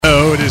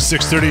is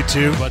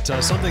 6:32, but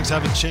some things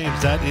haven't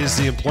changed. That is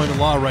the employment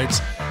law rights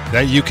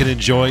that you can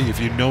enjoy if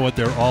you know what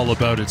they're all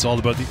about. It's all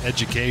about the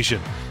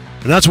education.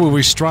 And that's what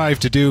we strive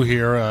to do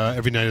here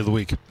every night of the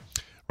week.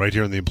 Right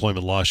here on the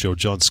Employment Law Show,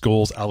 John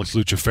Scholes, Alex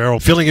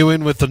Lucifero, filling you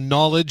in with the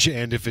knowledge,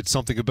 and if it's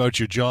something about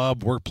your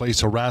job,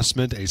 workplace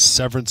harassment, a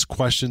severance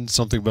question,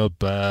 something about,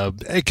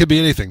 it could be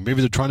anything.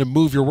 Maybe they're trying to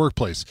move your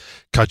workplace,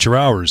 cut your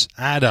hours,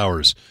 add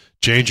hours,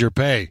 change your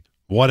pay,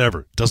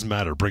 whatever. Doesn't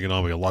matter. Bring it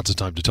on. We got lots of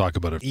time to talk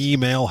about it.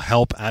 Email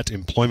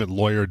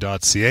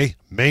help@employmentlawyer.ca.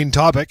 Main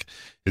topic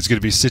is going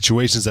to be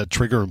situations that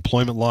trigger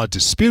employment law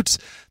disputes.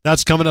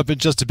 That's coming up in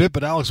just a bit,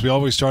 but Alex, we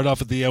always start off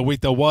with the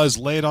week that was.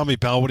 Lay it on me,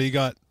 pal. What do you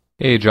got?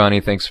 Hey, Johnny,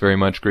 thanks very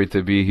much. Great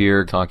to be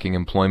here talking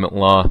employment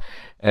law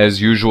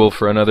as usual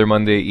for another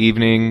Monday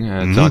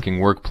evening, talking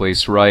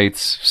workplace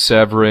rights,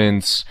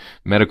 severance,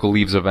 medical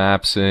leaves of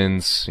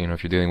absence,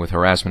 if you're dealing with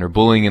harassment or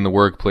bullying in the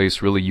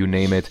workplace, really you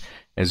name it.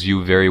 As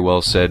you very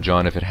well said,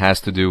 John, if it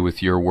has to do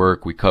with your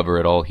work, we cover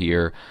it all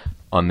here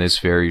on this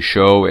very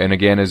show. And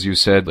again, as you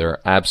said, there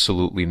are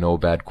absolutely no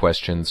bad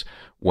questions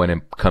when it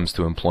comes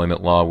to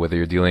employment law, whether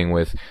you're dealing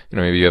with,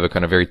 maybe you have a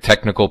kind of very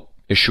technical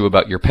issue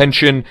about your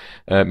pension,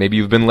 maybe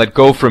you've been let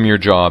go from your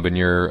job and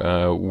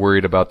you're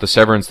worried about the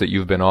severance that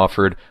you've been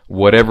offered,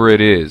 whatever it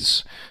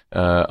is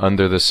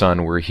under the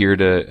sun, we're here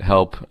to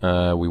help.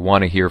 We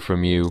want to hear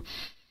from you.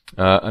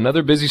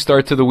 Another busy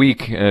start to the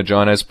week,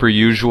 John, as per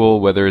usual,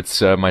 whether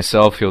it's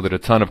myself fielded a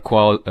ton of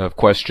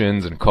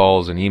questions and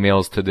calls and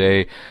emails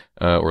today,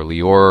 or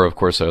Lior, of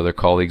course, our other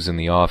colleagues in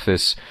the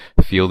office,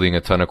 fielding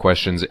a ton of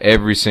questions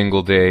every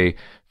single day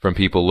from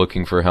people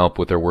looking for help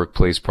with their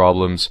workplace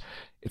problems.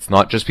 It's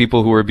not just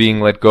people who are being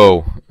let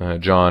go,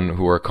 John,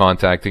 who are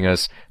contacting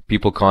us.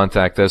 People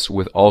contact us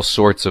with all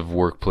sorts of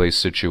workplace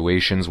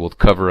situations. We'll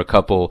cover a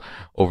couple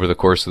over the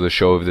course of the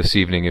show of this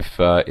evening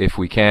if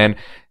we can.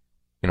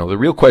 The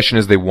real question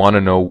is they want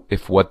to know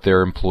if what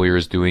their employer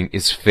is doing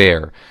is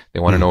fair.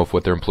 They want to know if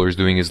what their employer is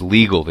doing is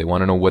legal. They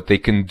want to know what they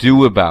can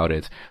do about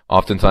it.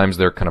 Oftentimes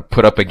they're kind of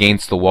put up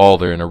against the wall.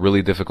 They're in a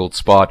really difficult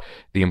spot.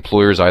 The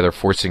employer is either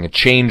forcing a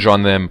change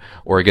on them,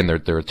 or again,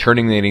 they're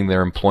terminating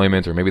their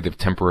employment, or maybe they've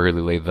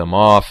temporarily laid them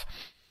off.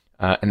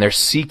 And they're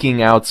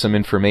seeking out some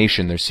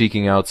information. They're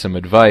seeking out some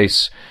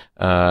advice,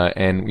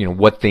 and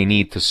what they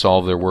need to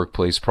solve their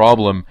workplace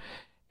problem.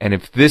 And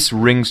if this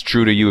rings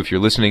true to you, if you're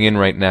listening in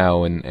right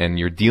now and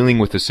you're dealing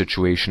with a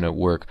situation at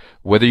work,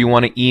 whether you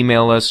want to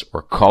email us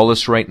or call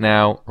us right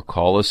now or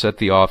call us at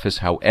the office,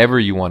 however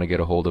you want to get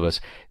a hold of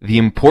us, the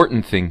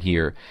important thing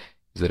here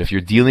is that if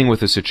you're dealing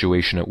with a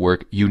situation at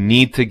work, you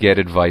need to get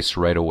advice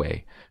right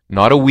away.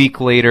 Not a week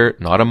later,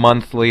 not a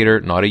month later,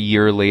 not a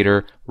year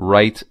later,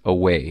 right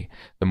away.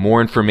 The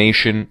more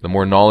information, the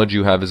more knowledge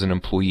you have as an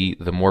employee,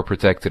 the more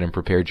protected and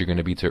prepared you're going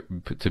to be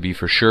to be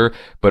for sure.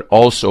 But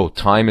also,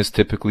 time is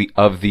typically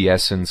of the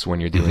essence when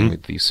you're dealing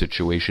with these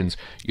situations.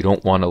 You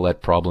don't want to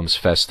let problems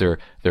fester.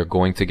 They're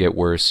going to get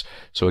worse.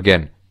 So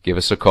again, give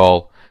us a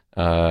call.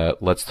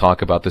 Let's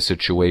talk about the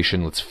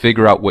situation. Let's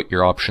figure out what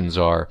your options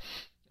are,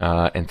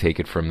 and take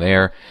it from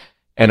there.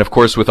 And of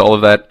course, with all of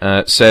that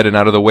said and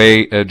out of the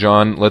way,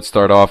 John, let's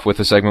start off with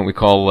a segment we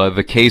call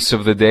the Case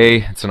of the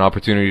Day. It's an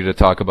opportunity to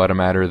talk about a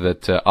matter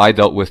that I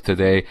dealt with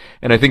today,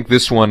 and I think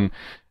this one,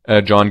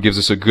 John, gives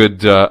us a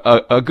good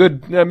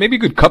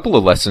couple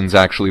of lessons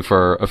actually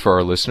for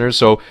our listeners.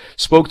 So,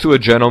 spoke to a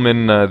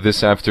gentleman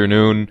this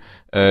afternoon.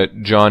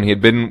 John, he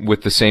had been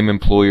with the same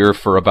employer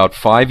for about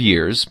 5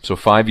 years, so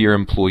 5-year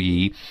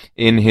employee.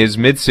 In his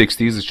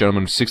mid-60s, this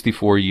gentleman was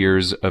 64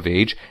 years of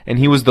age, and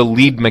he was the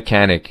lead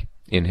mechanic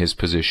in his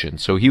position.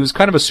 So he was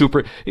kind of a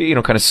super,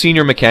 kind of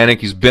senior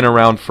mechanic. He's been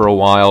around for a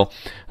while,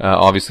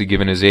 obviously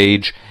given his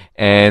age,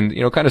 and,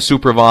 kind of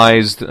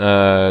supervised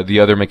the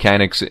other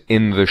mechanics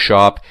in the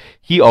shop.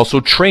 He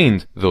also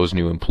trained those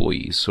new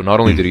employees. So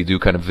not only did he do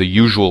kind of the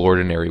usual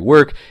ordinary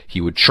work,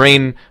 he would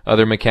train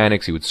other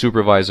mechanics, he would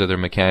supervise other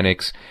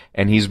mechanics,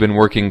 and he's been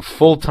working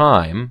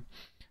full-time,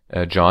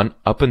 John,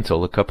 up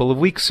until a couple of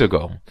weeks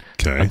ago.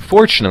 Okay.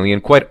 Unfortunately,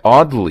 and quite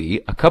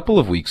oddly, a couple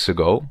of weeks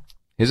ago,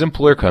 his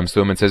employer comes to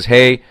him and says,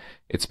 hey,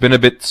 it's been a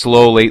bit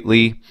slow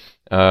lately.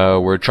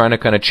 We're trying to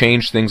kind of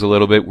change things a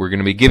little bit. We're going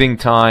to be giving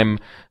time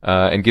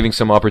and giving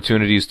some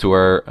opportunities to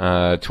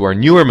our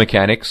newer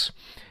mechanics,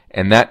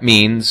 and that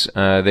means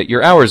that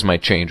your hours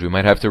might change. We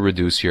might have to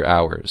reduce your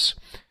hours.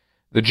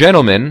 The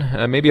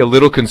gentleman, maybe a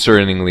little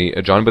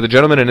concerningly, John, but the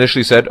gentleman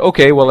initially said,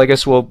 okay, well, I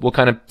guess we'll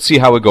kind of see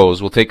how it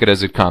goes. We'll take it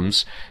as it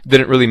comes.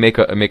 Didn't really make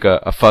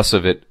a fuss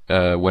of it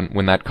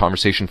when that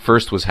conversation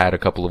first was had a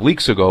couple of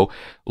weeks ago.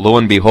 Lo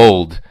and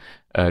behold,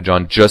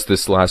 John, just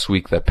this last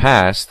week that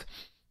passed,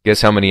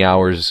 guess how many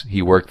hours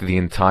he worked the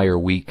entire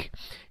week?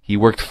 He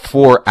worked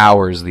 4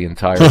 hours the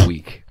entire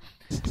week.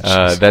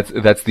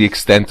 That's the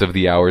extent of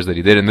the hours that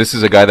he did. And this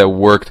is a guy that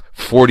worked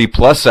 40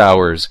 plus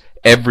hours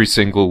every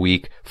single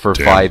week for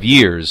 5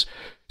 years.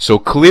 So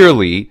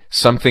clearly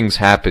something's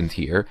happened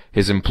here.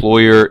 His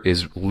employer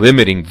is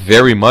limiting,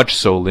 very much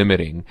so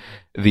limiting,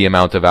 the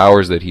amount of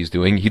hours that he's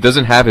doing. He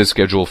doesn't have his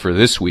schedule for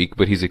this week,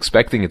 but he's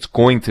expecting it's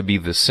going to be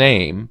the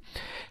same.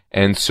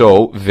 And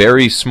so,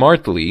 very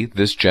smartly,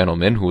 this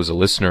gentleman, who was a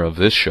listener of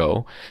this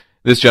show,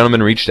 this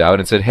gentleman reached out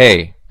and said,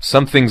 hey,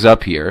 something's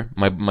up here.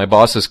 My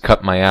boss has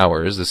cut my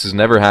hours. This has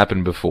never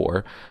happened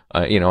before.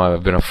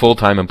 I've been a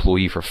full-time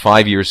employee for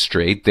 5 years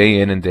straight, day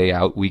in and day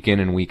out, week in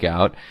and week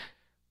out.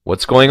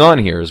 What's going on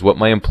here? Is what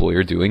my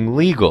employer doing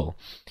legal?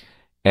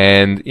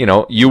 And,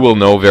 you will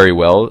know very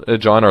well,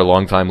 John, our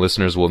longtime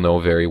listeners will know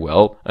very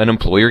well, an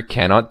employer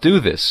cannot do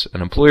this.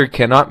 An employer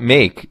cannot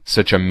make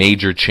such a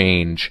major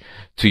change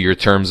to your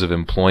terms of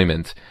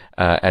employment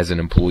as an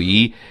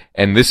employee.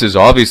 And this is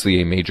obviously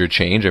a major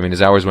change. I mean,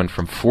 his hours went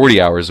from 40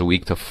 hours a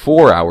week to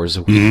 4 hours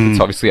a week. It's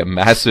obviously a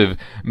massive,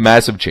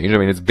 massive change. I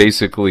mean, it's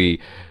basically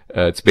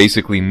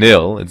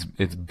nil.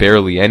 It's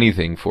barely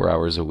anything, 4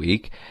 hours a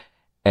week.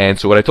 And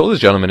so what I told this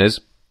gentleman is,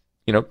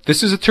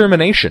 this is a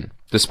termination.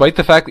 Despite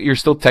the fact that you're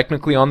still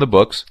technically on the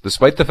books,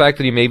 despite the fact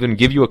that he may even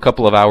give you a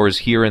couple of hours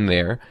here and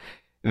there,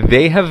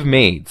 they have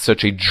made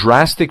such a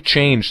drastic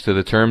change to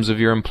the terms of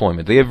your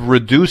employment. They have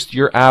reduced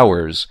your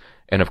hours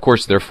and, of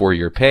course, therefore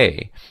your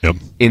pay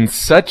in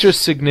such a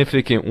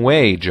significant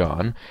way,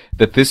 John,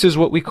 that this is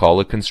what we call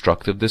a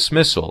constructive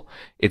dismissal.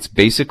 It's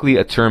basically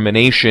a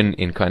termination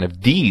in kind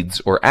of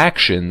deeds or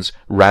actions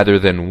rather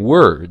than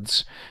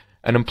words.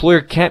 An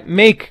employer can't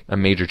make a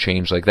major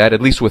change like that,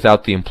 at least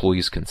without the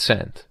employee's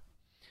consent.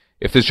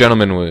 If this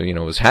gentleman,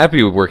 was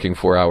happy with working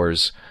 4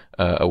 hours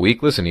a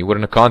week, listen, he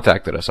wouldn't have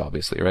contacted us,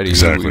 obviously, right?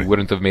 He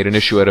wouldn't have made an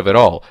issue out of it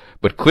all.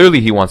 But clearly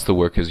he wants to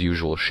work his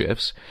usual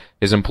shifts.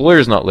 His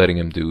employer's not letting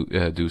him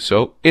do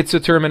so. It's a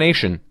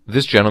termination.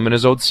 This gentleman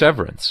is owed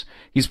severance.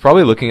 He's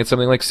probably looking at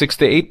something like 6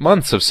 to 8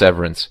 months of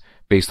severance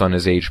based on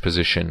his age,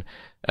 position,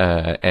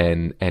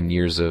 and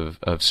years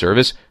of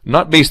service,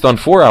 not based on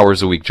 4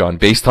 hours a week, John,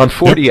 based on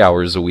 40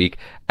 hours a week,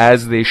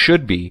 as they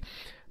should be.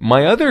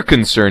 My other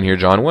concern here,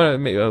 John,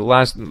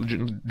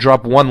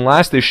 drop one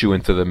last issue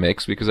into the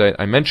mix, because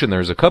I mentioned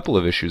there's a couple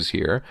of issues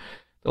here.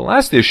 The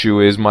last issue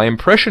is my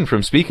impression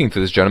from speaking to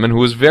this gentleman, who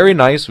was very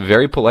nice,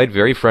 very polite,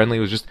 very friendly,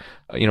 was just,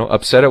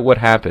 upset at what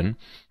happened.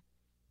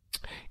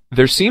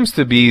 There seems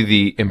to be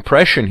the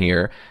impression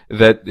here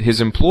that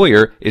his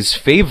employer is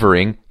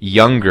favoring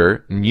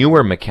younger,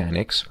 newer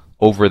mechanics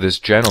over this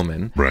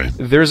gentleman. Right.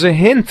 There's a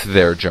hint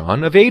there,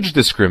 John, of age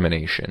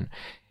discrimination.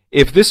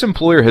 If this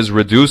employer has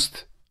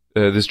reduced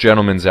this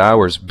gentleman's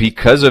hours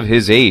because of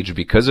his age,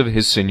 because of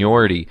his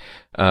seniority,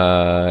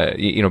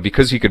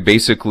 because he could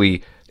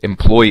basically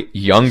employ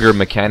younger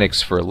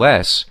mechanics for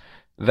less,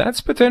 that's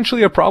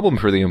potentially a problem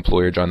for the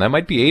employer, John. That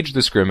might be age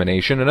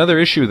discrimination, another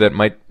issue that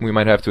we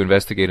might have to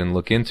investigate and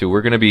look into.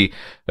 We're going to be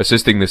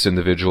assisting this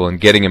individual and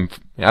getting him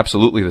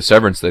absolutely the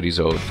severance that he's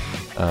owed,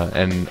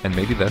 and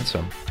maybe then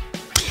some.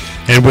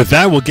 And with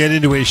that, we'll get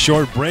into a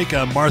short break.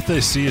 Martha, I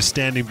see you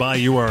standing by.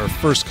 You are our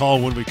first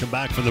call when we come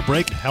back from the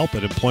break. Help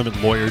at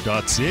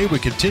employmentlawyer.ca. We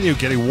continue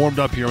getting warmed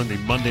up here on the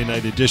Monday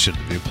night edition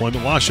of the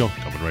Employment Law Show.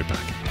 Coming right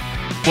back.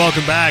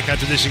 Welcome back.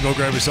 After this, you can go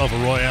grab yourself a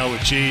Royale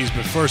with cheese.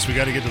 But first, we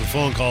got to get to the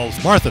phone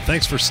calls. Martha,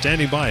 thanks for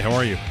standing by. How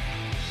are you?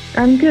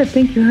 I'm good,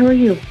 thank you. How are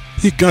you?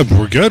 Good.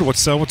 We're good.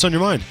 What's on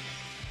your mind?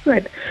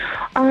 Good.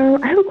 I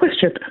have a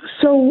question.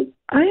 So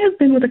I have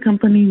been with the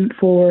company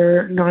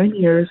for 9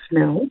 years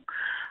now.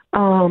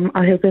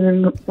 I have been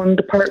in one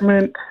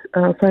department,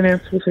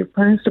 finance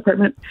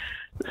department,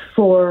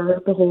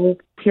 for the whole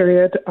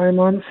period. I'm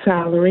on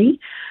salary.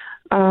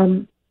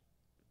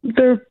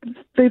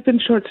 They've been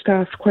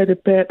short-staffed quite a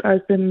bit.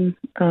 I've been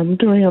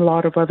doing a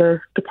lot of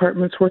other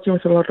departments, working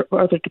with a lot of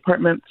other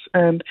departments,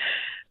 and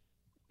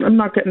I'm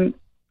not getting,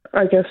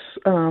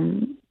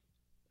 I'm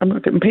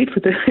not getting paid for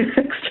the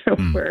extra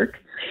work.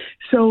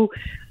 So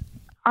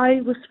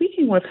I was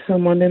speaking with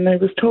someone, and I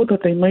was told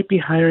that they might be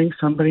hiring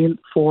somebody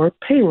for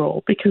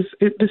payroll, because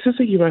this is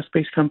a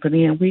U.S.-based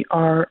company, and we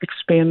are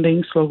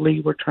expanding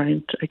slowly. We're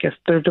trying to,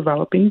 they're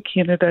developing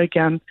Canada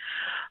again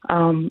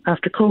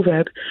after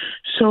COVID.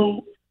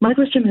 So my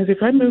question is,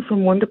 if I move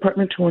from one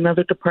department to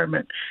another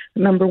department,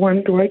 number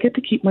one, do I get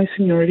to keep my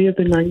seniority of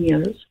the 9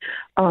 years?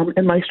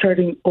 Am I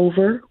starting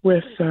over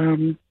with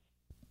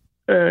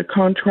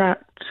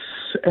contracts,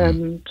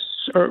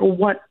 or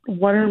what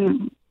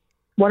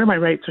are my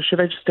rights, or should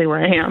I just stay where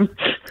I am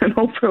and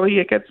hopefully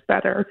it gets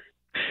better?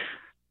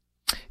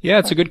 Yeah,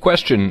 it's a good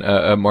question,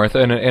 Martha,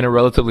 and a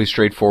relatively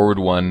straightforward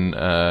one,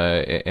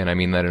 and I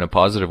mean that in a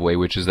positive way,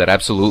 which is that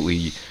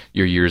absolutely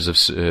your years of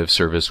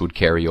service would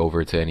carry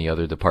over to any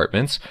other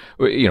departments.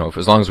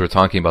 As long as we're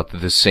talking about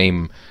the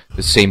same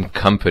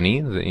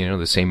company,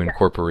 the same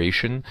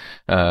incorporation,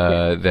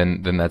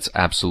 then that's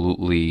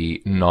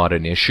absolutely not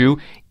an issue.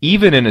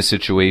 Even in a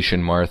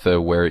situation, Martha,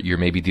 where you're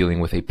maybe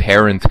dealing with a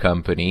parent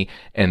company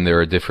and there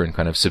are different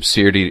kind of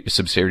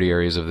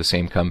subsidiaries of the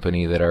same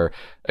company that are,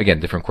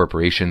 again, different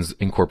corporations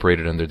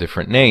incorporated under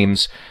different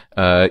names,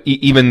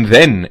 even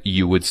then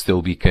you would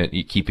still be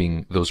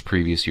keeping those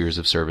previous years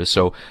of service.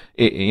 So,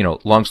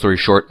 long story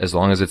short, as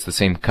long as it's the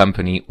same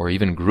company or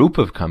even group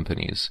of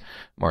companies,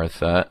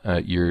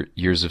 Martha, your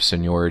years of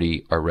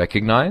seniority are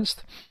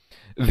recognized.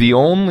 The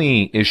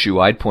only issue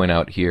I'd point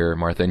out here,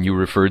 Martha, and you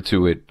referred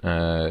to it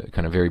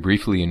kind of very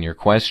briefly in your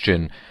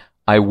question,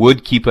 I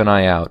would keep an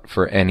eye out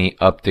for any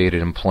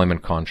updated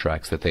employment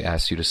contracts that they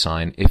ask you to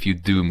sign if you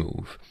do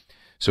move.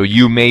 So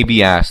you may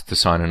be asked to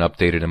sign an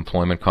updated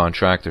employment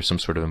contract or some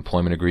sort of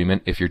employment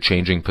agreement if you're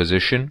changing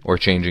position or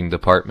changing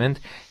department.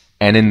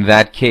 And in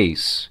that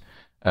case,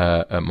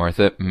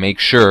 Martha, make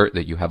sure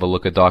that you have a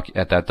look at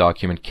that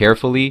document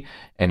carefully,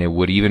 and it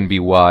would even be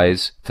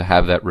wise to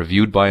have that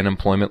reviewed by an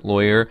employment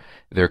lawyer.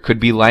 There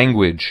could be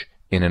language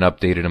in an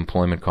updated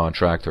employment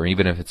contract, or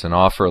even if it's an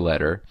offer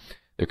letter,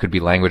 there could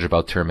be language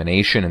about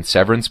termination and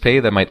severance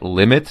pay that might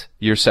limit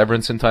your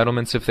severance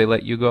entitlements if they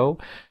let you go.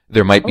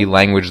 There might be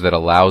language that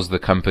allows the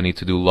company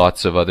to do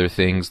lots of other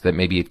things that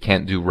maybe it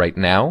can't do right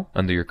now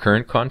under your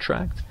current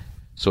contract.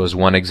 So as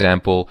one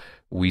example,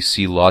 we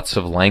see lots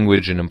of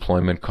language in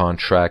employment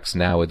contracts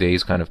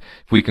nowadays, kind of,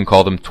 if we can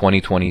call them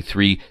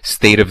 2023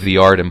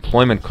 state-of-the-art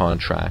employment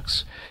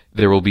contracts.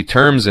 There will be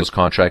terms in those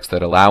contracts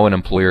that allow an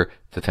employer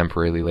to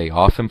temporarily lay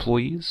off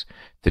employees,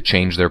 to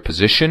change their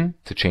position,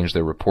 to change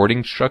their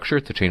reporting structure,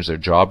 to change their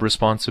job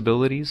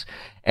responsibilities,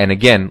 and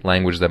again,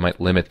 language that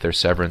might limit their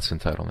severance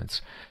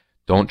entitlements.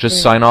 Don't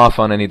just sign off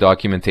on any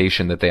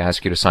documentation that they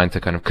ask you to sign to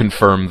kind of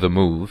confirm the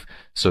move,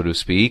 so to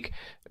speak.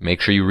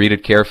 Make sure you read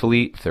it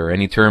carefully. If there are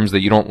any terms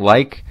that you don't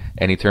like,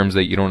 any terms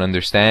that you don't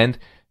understand,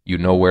 you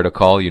know where to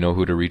call, you know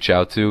who to reach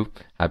out to.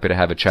 Happy to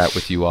have a chat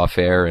with you off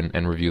air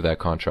and review that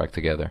contract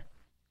together.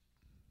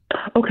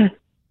 Okay.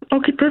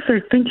 Okay,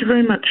 perfect. Thank you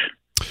very much.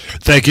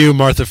 Thank you,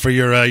 Martha, for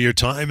your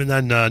time. And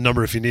then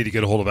number, if you need to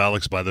get a hold of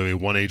Alex, by the way,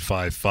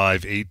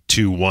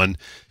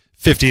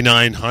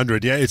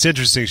 1-855-821-5900. Yeah, it's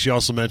interesting. She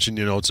also mentioned,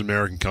 it's an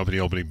American company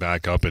opening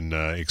back up and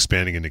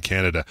expanding into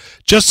Canada.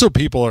 Just so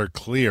people are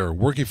clear,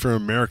 working for an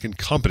American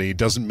company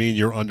doesn't mean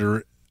you're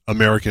under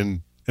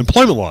American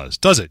employment laws,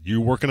 does it?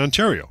 You work in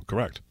Ontario,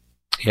 correct?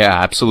 Yeah,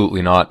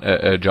 absolutely not,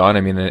 John.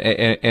 I mean,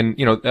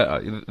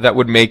 that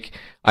would make,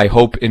 I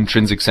hope,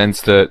 intrinsic sense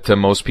to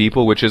most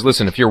people, which is,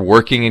 listen, if you're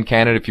working in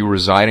Canada, if you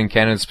reside in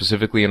Canada,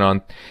 specifically in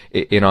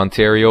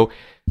Ontario,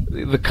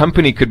 the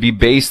company could be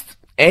based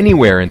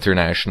anywhere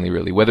internationally,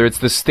 really, whether it's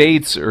the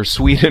States or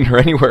Sweden or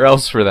anywhere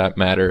else for that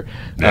matter.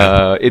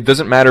 Yeah. It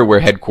doesn't matter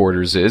where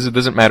headquarters is. It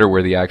doesn't matter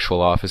where the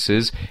actual office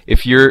is.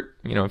 If you're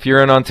in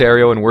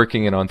Ontario and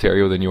working in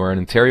Ontario, then you are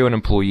an Ontarian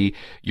employee.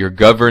 You're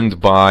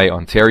governed by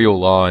Ontario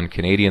law and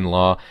Canadian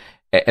law.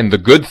 And the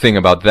good thing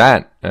about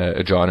that,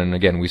 John, and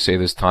again, we say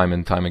this time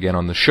and time again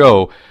on the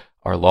show,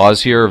 our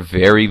laws here are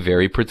very,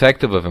 very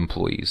protective of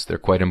employees. They're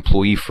quite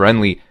employee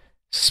friendly,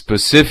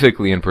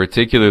 specifically and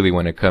particularly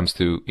when it comes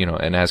to,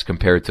 and as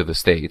compared to the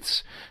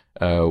States,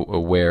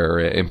 where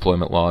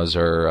employment laws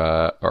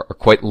are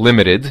quite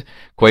limited,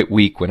 quite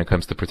weak when it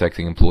comes to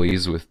protecting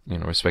employees with,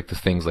 respect to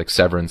things like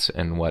severance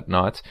and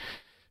whatnot.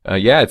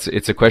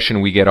 It's a question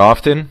we get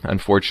often.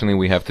 Unfortunately,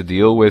 we have to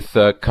deal with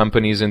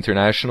companies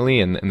internationally,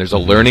 and there's a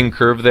learning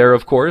curve there,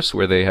 of course,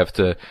 where they have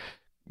to,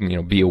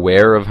 be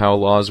aware of how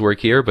laws work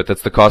here, but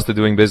that's the cost of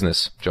doing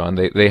business, John.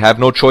 They have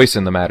no choice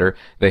in the matter.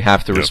 They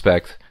have to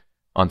respect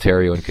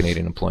Ontario and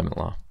Canadian employment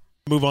law.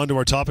 Move on to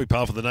our topic,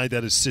 pal, for the night.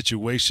 That is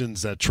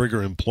situations that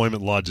trigger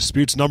employment law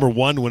disputes. Number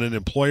one, when an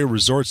employer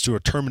resorts to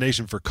a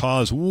termination for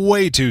cause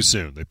way too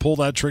soon. They pull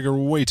that trigger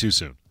way too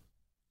soon.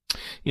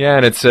 Yeah,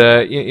 and it's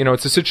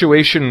it's a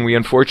situation we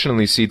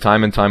unfortunately see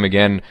time and time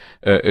again,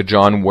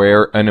 John,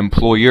 where an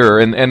employer,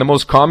 and the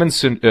most common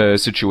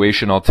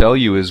situation I'll tell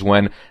you is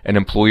when an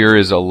employer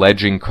is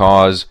alleging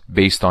cause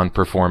based on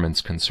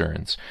performance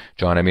concerns.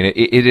 John, I mean,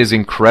 it is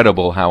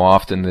incredible how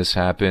often this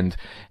happened,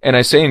 and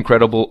I say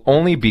incredible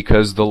only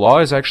because the law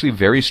is actually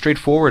very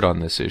straightforward on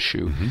this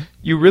issue. Mm-hmm.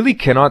 You really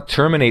cannot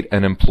terminate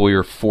an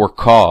employer for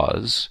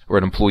cause, or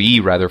an employee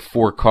rather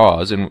for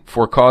cause, and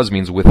for cause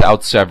means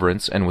without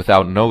severance and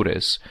without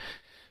notice,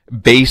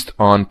 based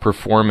on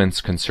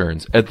performance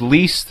concerns, at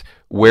least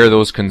where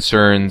those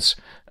concerns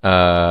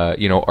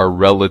are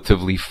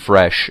relatively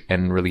fresh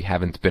and really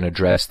haven't been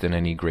addressed in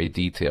any great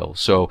detail.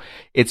 So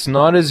it's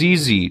not as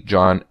easy,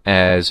 John,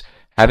 as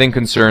having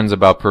concerns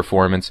about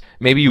performance.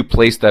 Maybe you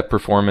place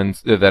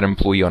that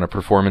employee on a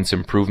performance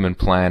improvement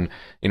plan,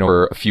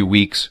 for a few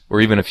weeks or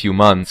even a few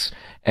months.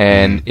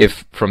 And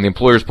if from the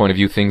employer's point of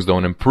view, things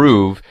don't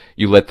improve,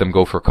 you let them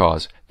go for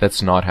cause.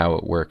 That's not how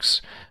it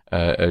works,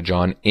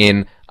 John.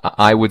 In,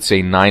 I would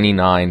say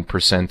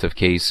 99% of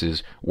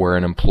cases where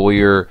an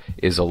employer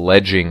is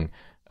alleging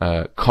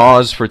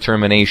cause for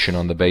termination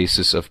on the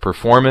basis of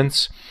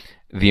performance,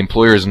 the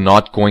employer is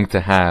not going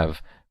to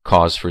have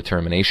cause for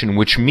termination,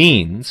 which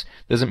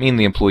doesn't mean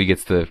the employee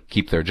gets to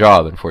keep their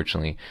job,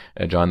 unfortunately.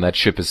 John, that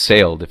ship has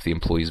sailed if the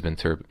employee's been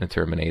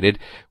terminated.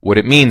 What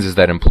it means is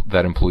that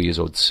that employee is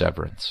owed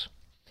severance.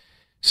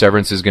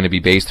 Severance is going to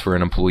be based for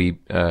an employee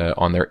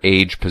on their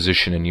age,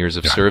 position, and years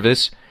of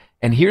service.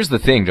 And here's the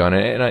thing, John,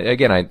 and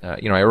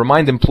I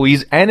remind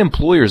employees and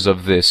employers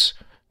of this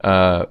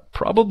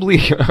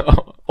probably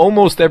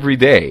almost every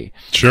day.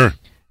 Sure.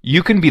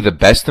 You can be the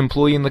best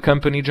employee in the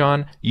company,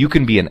 John. You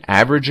can be an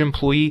average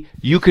employee.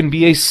 You can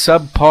be a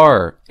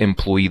subpar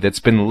employee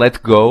that's been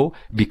let go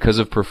because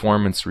of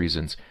performance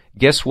reasons.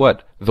 guess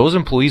what? Those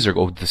employees are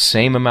owed the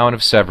same amount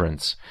of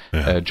severance,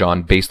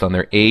 John, based on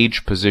their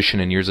age, position,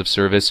 and years of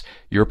service.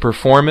 Your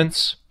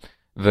performance,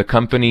 the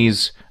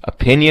company's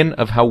opinion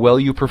of how well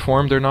you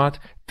performed or not,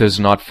 does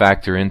not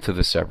factor into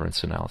the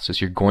severance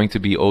analysis. You're going to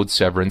be owed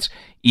severance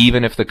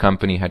even if the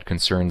company had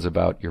concerns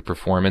about your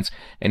performance.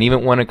 And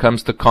even when it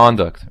comes to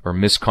conduct or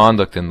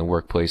misconduct in the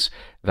workplace,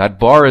 that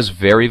bar is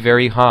very,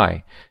 very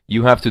high.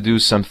 You have to do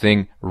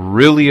something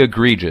really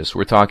egregious.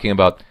 We're talking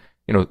about,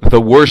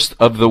 the worst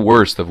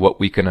of what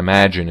we can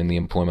imagine in the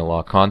employment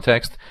law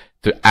context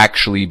to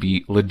actually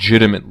be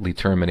legitimately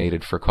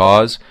terminated for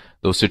cause.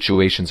 Those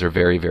situations are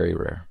very, very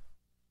rare.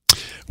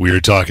 We are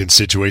talking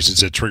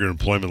situations that trigger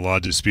employment law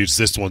disputes.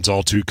 This one's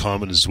all too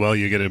common as well.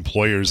 You get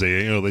employers,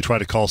 they try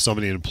to call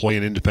somebody an employee,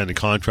 an independent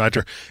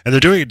contractor, and they're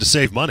doing it to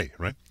save money,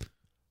 right?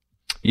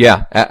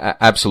 Yeah,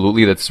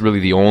 absolutely. That's really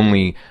the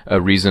only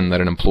reason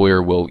that an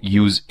employer will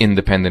use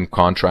independent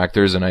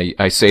contractors, and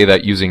I say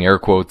that using air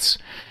quotes.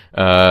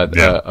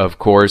 Of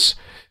course,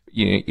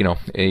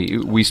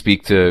 we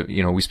speak to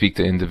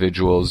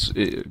individuals,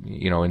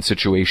 in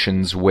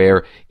situations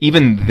where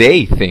even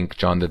they think,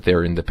 John, that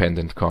they're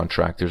independent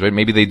contractors, right?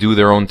 Maybe they do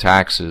their own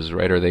taxes,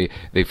 right? Or they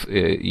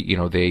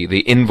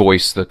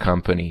invoice the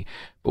company.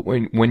 But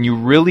when you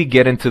really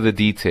get into the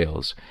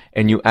details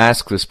and you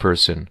ask this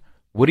person,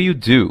 what do you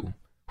do?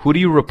 Who do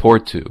you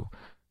report to?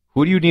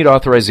 Who do you need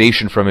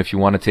authorization from if you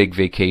want to take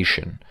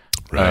vacation?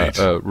 Right.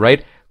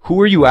 Right? Who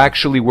are you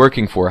actually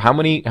working for? How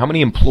many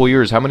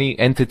employers, how many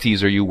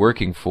entities are you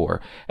working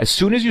for? As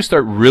soon as you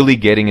start really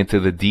getting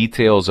into the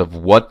details of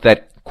what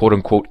that quote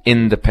unquote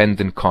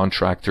independent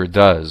contractor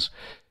does,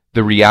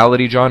 the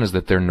reality, John, is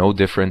that they're no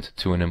different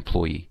to an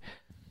employee.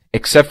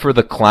 Except for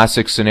the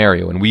classic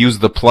scenario, and we use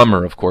the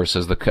plumber, of course,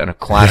 as the kind of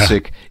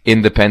classic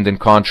independent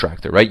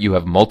contractor, right? You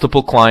have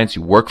multiple clients,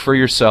 you work for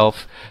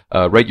yourself,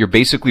 right? You're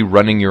basically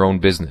running your own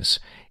business.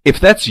 If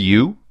that's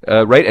you,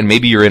 right, and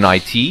maybe you're in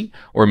IT,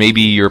 or maybe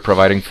you're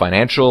providing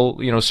financial,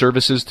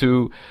 services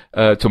to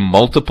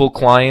multiple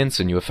clients,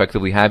 and you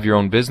effectively have your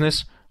own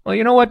business, well,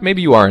 you know what?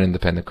 Maybe you are an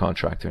independent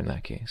contractor in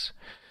that case.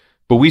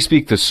 But we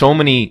speak to so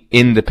many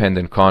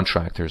independent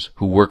contractors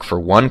who work for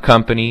one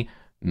company,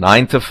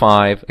 9 to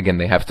 5. Again,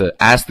 they have to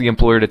ask the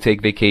employer to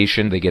take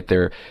vacation. They get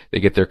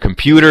their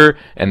computer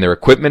and their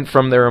equipment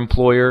from their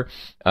employer.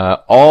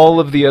 All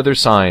of the other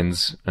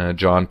signs,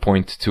 John,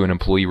 point to an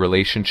employee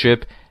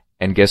relationship.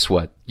 And guess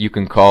what? You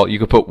can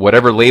put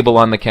whatever label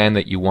on the can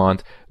that you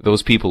want.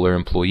 Those people are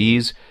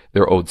employees.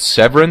 They're owed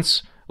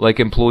severance like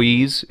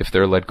employees if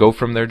they're let go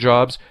from their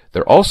jobs.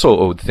 They're also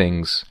owed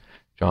things,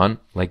 John,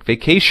 like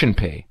vacation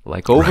pay,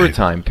 like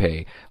overtime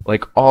pay,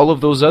 like all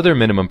of those other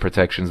minimum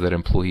protections that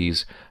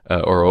employees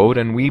are owed,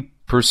 and we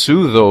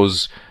pursue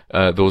those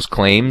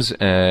claims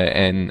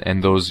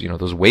and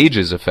those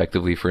wages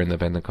effectively for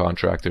independent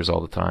contractors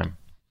all the time.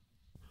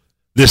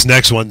 This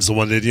next one's the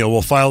one that,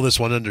 we'll file this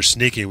one under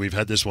sneaking. We've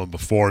had this one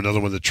before.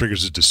 Another one that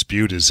triggers a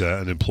dispute is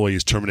an employee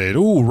is terminated.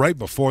 Ooh, right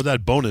before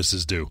that bonus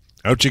is due.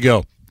 Out you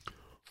go.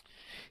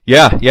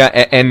 Yeah,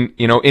 and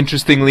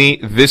interestingly,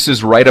 this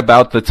is right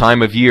about the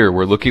time of year.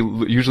 We're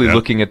usually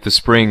looking at the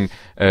spring,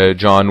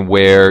 John,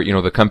 where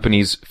the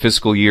company's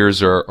fiscal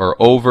years are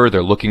over.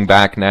 They're looking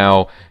back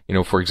now,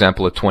 for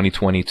example, at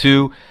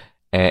 2022,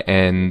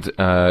 and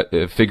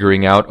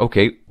figuring out,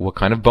 okay, what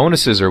kind of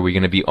bonuses are we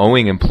going to be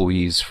owing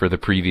employees for the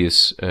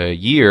previous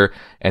year?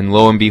 And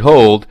lo and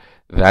behold,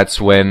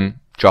 that's when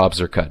jobs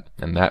are cut,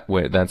 and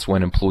that's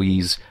when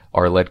employees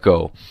are let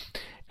go.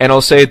 And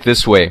I'll say it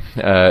this way,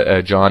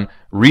 John.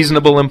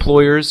 Reasonable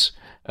employers,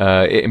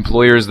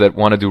 employers that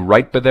want to do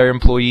right by their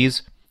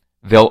employees,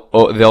 they'll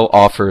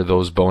offer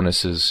those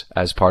bonuses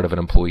as part of an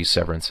employee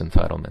severance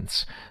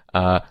entitlements.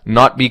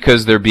 Not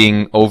because they're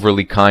being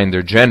overly kind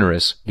or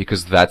generous,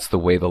 because that's the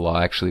way the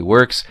law actually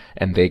works,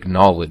 and they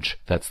acknowledge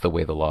that's the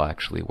way the law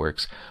actually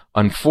works.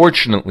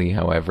 Unfortunately,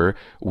 however,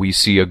 we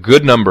see a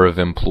good number of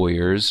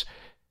employers,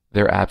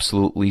 they're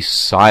absolutely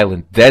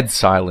silent, dead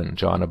silent,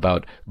 John,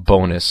 about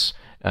bonus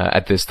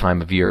at this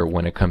time of year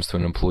when it comes to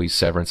an employee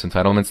severance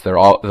entitlements.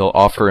 They'll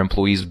offer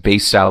employees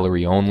base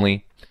salary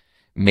only.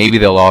 Maybe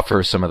they'll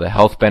offer some of the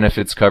health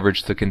benefits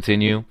coverage to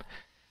continue.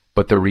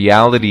 But the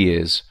reality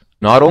is,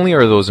 not only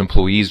are those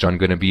employees, John,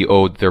 going to be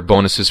owed their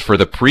bonuses for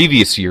the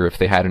previous year if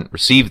they hadn't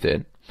received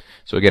it.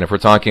 So again, if we're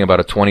talking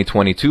about a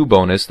 2022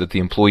 bonus that the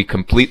employee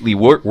completely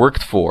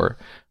worked for,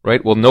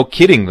 right? Well, no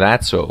kidding,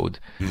 that's owed.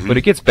 Mm-hmm. But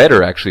it gets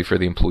better actually for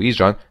the employees,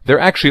 John. They're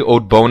actually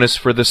owed bonus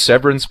for the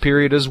severance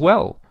period as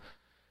well.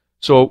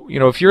 So,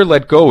 if you're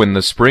let go in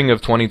the spring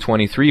of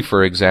 2023,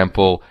 for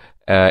example,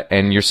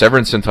 and your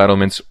severance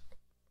entitlements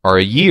are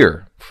a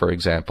year, for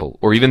example,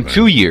 or even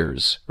 2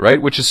 years,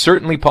 right? Which is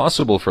certainly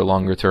possible for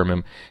longer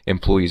term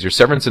employees. Your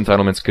severance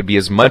entitlements could be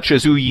as much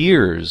as 2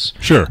 years.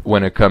 Sure.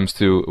 When it comes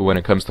to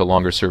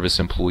longer service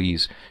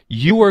employees.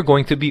 You are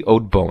going to be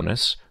owed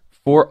bonus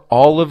for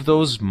all of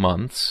those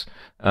months,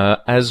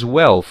 as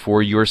well,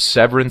 for your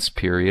severance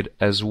period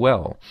as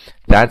well.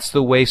 That's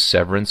the way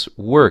severance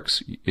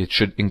works. It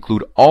should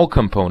include all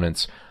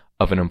components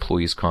of an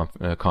employee's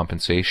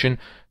compensation.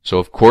 So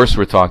of course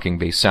we're talking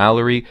base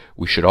salary.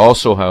 We should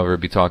also, however,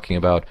 be talking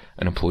about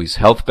an employee's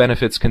health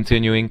benefits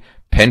continuing.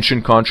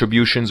 Pension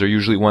contributions are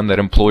usually one that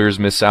employers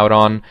miss out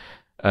on,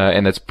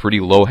 and that's pretty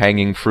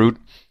low-hanging fruit,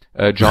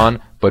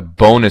 John. But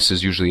bonus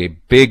is usually a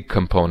big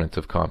component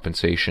of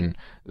compensation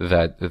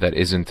that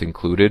isn't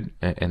included,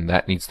 and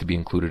that needs to be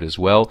included as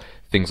well.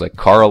 Things like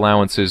car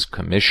allowances,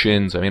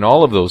 commissions, I mean,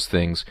 all of those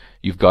things,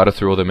 you've got to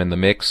throw them in the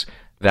mix.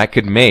 That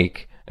could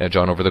make,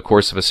 John, over the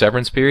course of a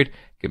severance period,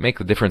 could make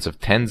the difference of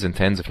tens and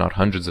tens, if not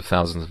hundreds of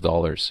thousands of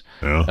dollars.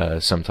 Yeah.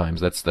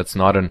 Sometimes that's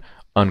not an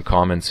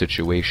uncommon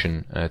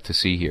situation to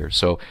see here.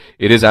 So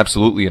it is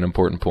absolutely an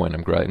important point.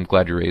 I'm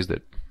glad you raised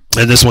it.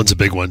 And this one's a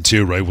big one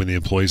too, right? When the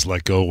employees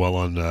let go while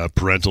on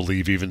parental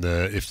leave, even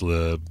if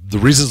the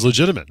reason's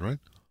legitimate, right?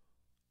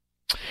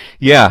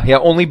 Yeah,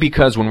 only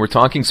because when we're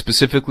talking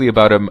specifically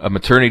about a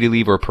maternity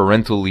leave or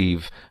parental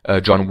leave,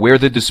 John, where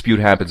the dispute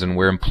happens and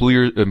where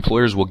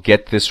employers will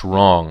get this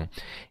wrong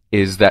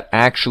is that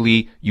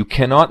actually you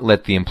cannot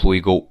let the employee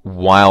go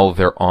while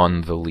they're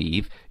on the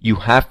leave. You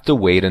have to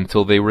wait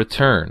until they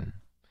return.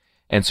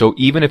 And so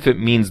even if it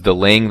means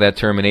delaying that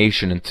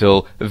termination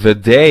until the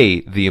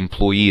day the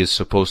employee is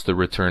supposed to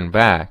return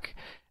back,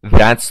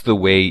 that's the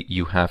way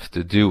you have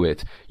to do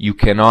it. You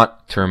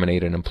cannot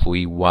terminate an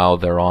employee while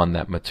they're on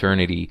that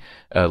maternity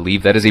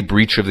leave. That is a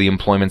breach of the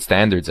Employment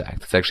Standards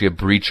Act. It's actually a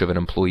breach of an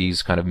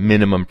employee's kind of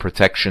minimum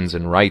protections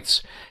and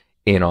rights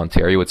in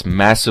Ontario. It's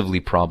massively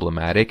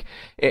problematic.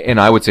 And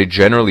I would say,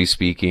 generally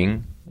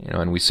speaking,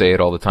 and we say it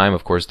all the time,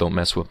 of course, don't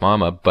mess with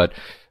mama, but,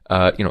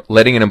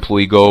 letting an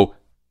employee go,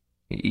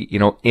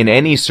 in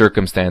any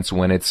circumstance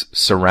when it's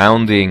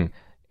surrounding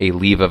a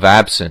leave of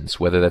absence,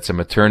 whether that's a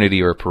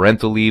maternity or a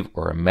parental leave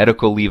or a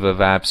medical leave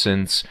of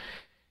absence,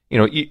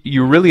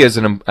 you really, as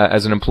an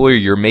employer,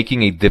 you're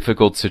making a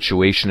difficult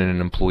situation in an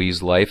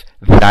employee's life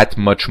that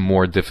much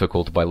more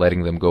difficult by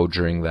letting them go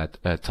during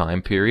that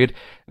time period.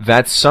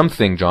 That's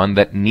something, John,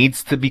 that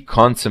needs to be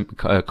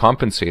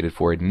compensated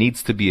for. It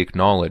needs to be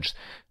acknowledged.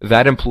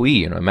 That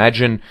employee,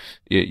 imagine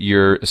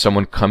you're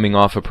someone coming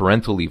off a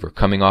parental leave or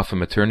coming off a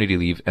maternity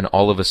leave, and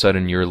all of a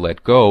sudden you're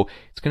let go.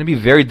 It's going to be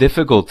very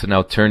difficult to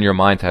now turn your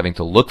mind to having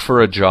to look for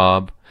a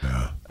job.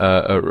 Yeah.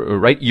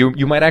 Right?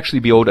 You might actually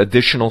be owed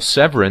additional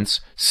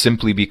severance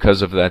simply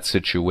because of that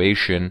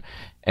situation.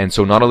 And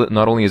so not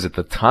only is it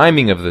the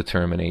timing of the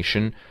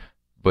termination,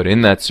 but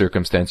in that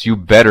circumstance, you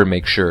better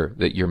make sure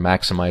that you're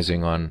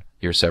maximizing on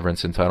your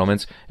severance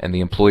entitlements, and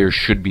the employer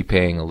should be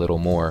paying a little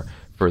more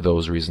for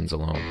those reasons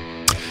alone.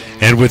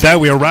 And with that,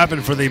 we are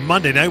wrapping for the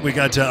Monday night. We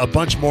got a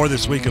bunch more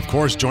this week, of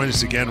course. Join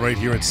us again right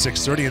here at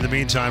 6:30. In the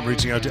meantime,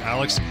 reaching out to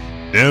Alex,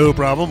 no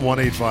problem,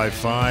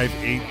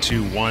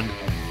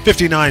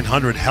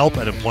 1-855-821-5900,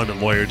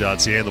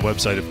 help@employmentlawyer.ca. And the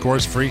website, of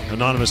course, free,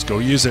 anonymous. Go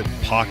use it,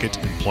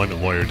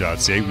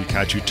 pocketemploymentlawyer.ca. We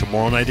catch you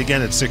tomorrow night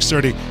again at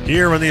 6:30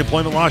 here on the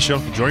Employment Law Show.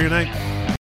 Enjoy your night.